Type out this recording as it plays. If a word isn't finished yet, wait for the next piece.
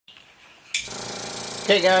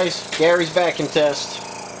Okay guys, Gary's vacuum test.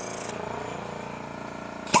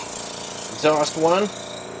 Exhaust 1.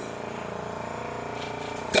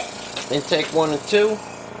 Intake 1 and 2.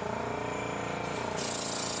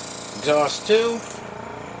 Exhaust 2.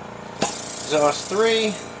 Exhaust 3.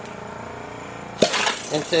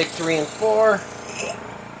 Intake 3 and 4.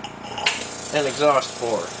 And exhaust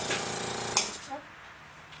 4.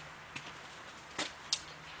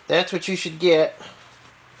 That's what you should get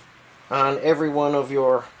on every one of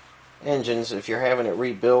your engines if you're having it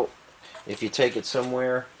rebuilt. If you take it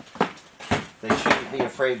somewhere, they shouldn't be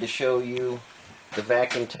afraid to show you the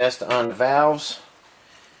vacuum test on the valves,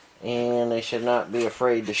 and they should not be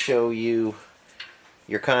afraid to show you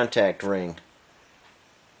your contact ring.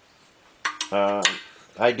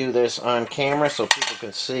 I do this on camera so people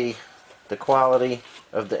can see the quality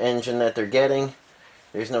of the engine that they're getting.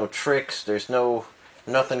 There's no tricks, there's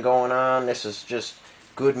nothing going on. This is just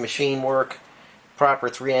good machine work, proper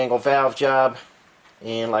 3-angle valve job,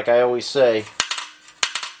 and like I always say,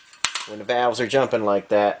 when the valves are jumping like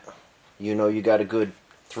that, you know you got a good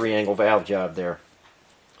 3-angle valve job there.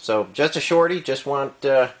 So just a shorty, just want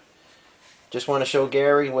to show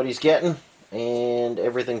Gary what he's getting, and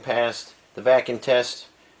everything passed the vacuum test,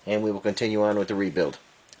 and we will continue on with the rebuild.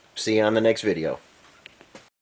 See you on the next video.